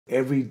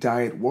every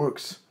diet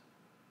works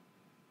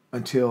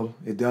until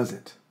it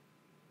doesn't.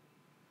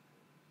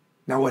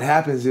 Now what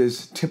happens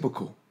is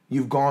typical.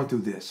 You've gone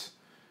through this.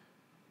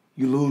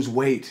 You lose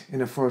weight in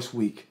the first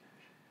week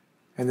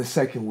and the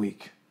second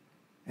week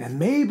and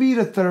maybe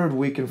the third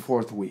week and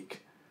fourth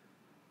week.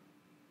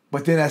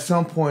 But then at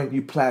some point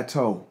you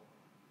plateau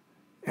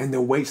and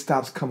the weight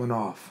stops coming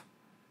off.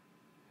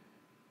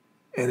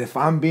 And if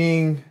I'm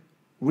being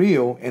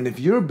real and if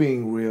you're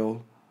being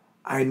real,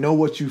 I know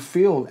what you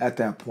feel at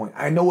that point.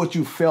 I know what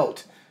you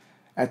felt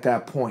at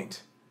that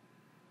point.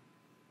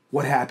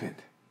 What happened?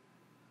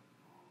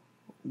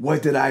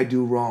 What did I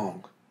do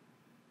wrong?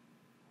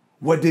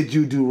 What did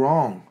you do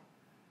wrong?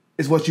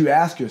 Is what you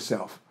ask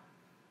yourself.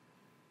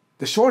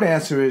 The short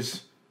answer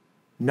is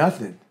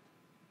nothing.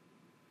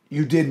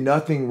 You did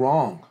nothing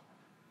wrong.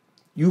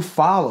 You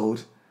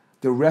followed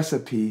the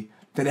recipe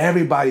that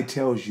everybody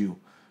tells you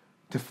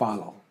to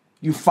follow.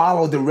 You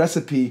followed the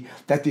recipe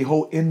that the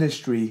whole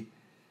industry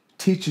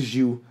teaches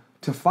you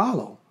to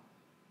follow.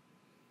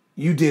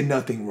 You did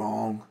nothing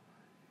wrong.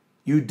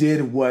 You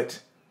did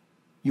what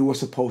you were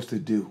supposed to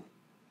do.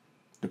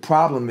 The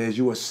problem is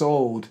you were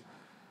sold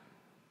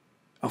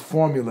a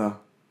formula,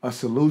 a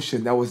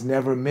solution that was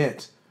never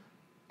meant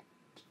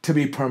to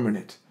be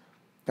permanent,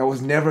 that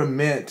was never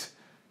meant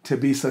to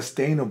be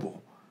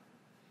sustainable,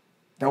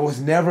 that was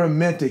never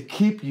meant to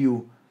keep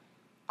you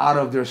out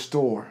of their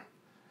store,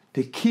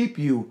 to keep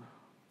you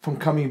from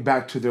coming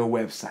back to their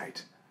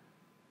website.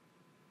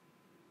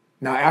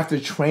 Now, after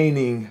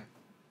training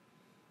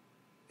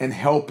and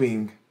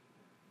helping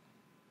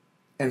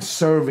and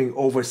serving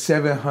over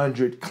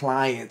 700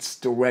 clients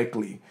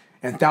directly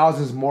and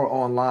thousands more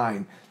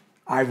online,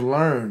 I've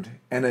learned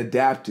and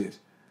adapted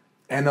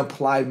and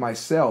applied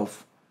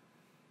myself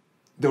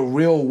the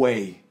real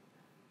way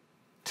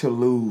to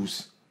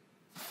lose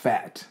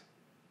fat,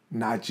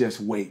 not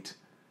just weight.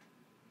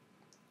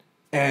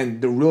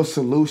 And the real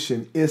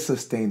solution is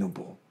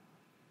sustainable.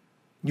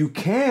 You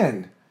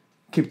can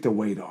keep the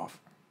weight off.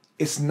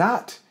 It's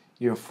not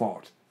your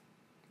fault.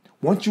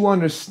 Once you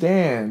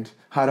understand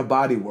how the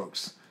body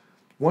works,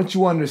 once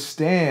you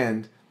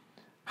understand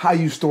how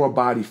you store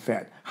body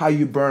fat, how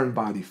you burn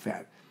body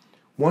fat,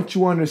 once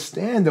you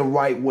understand the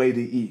right way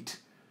to eat,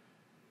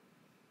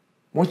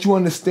 once you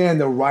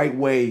understand the right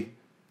way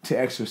to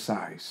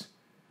exercise,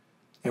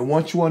 and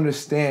once you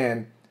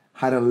understand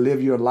how to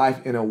live your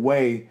life in a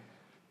way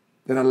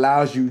that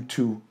allows you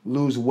to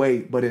lose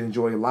weight but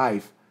enjoy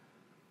life,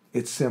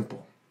 it's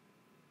simple.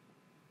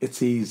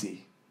 It's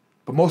easy.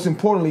 But most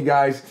importantly,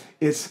 guys,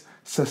 it's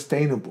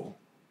sustainable.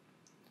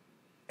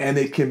 And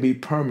it can be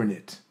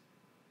permanent.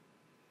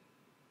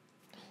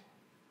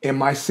 In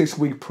my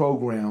 6-week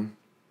program,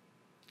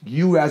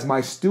 you as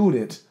my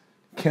student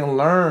can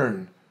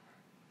learn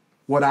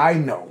what I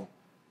know,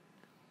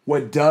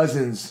 what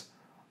dozens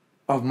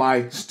of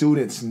my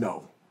students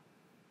know.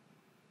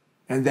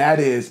 And that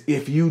is,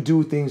 if you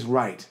do things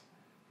right,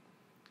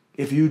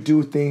 if you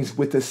do things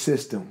with a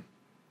system,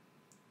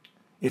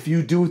 if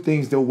you do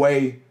things the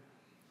way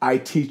I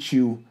teach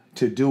you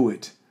to do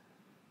it,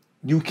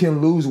 you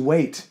can lose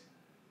weight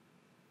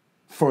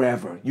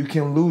forever. You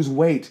can lose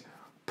weight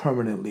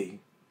permanently.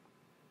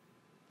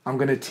 I'm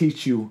going to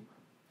teach you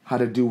how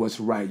to do what's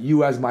right.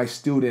 You as my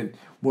student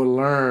will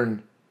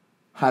learn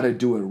how to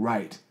do it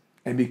right.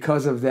 And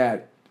because of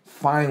that,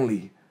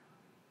 finally,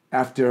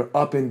 after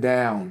up and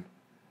down,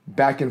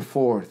 back and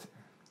forth,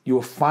 you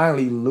will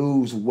finally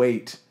lose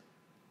weight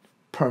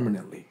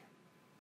permanently.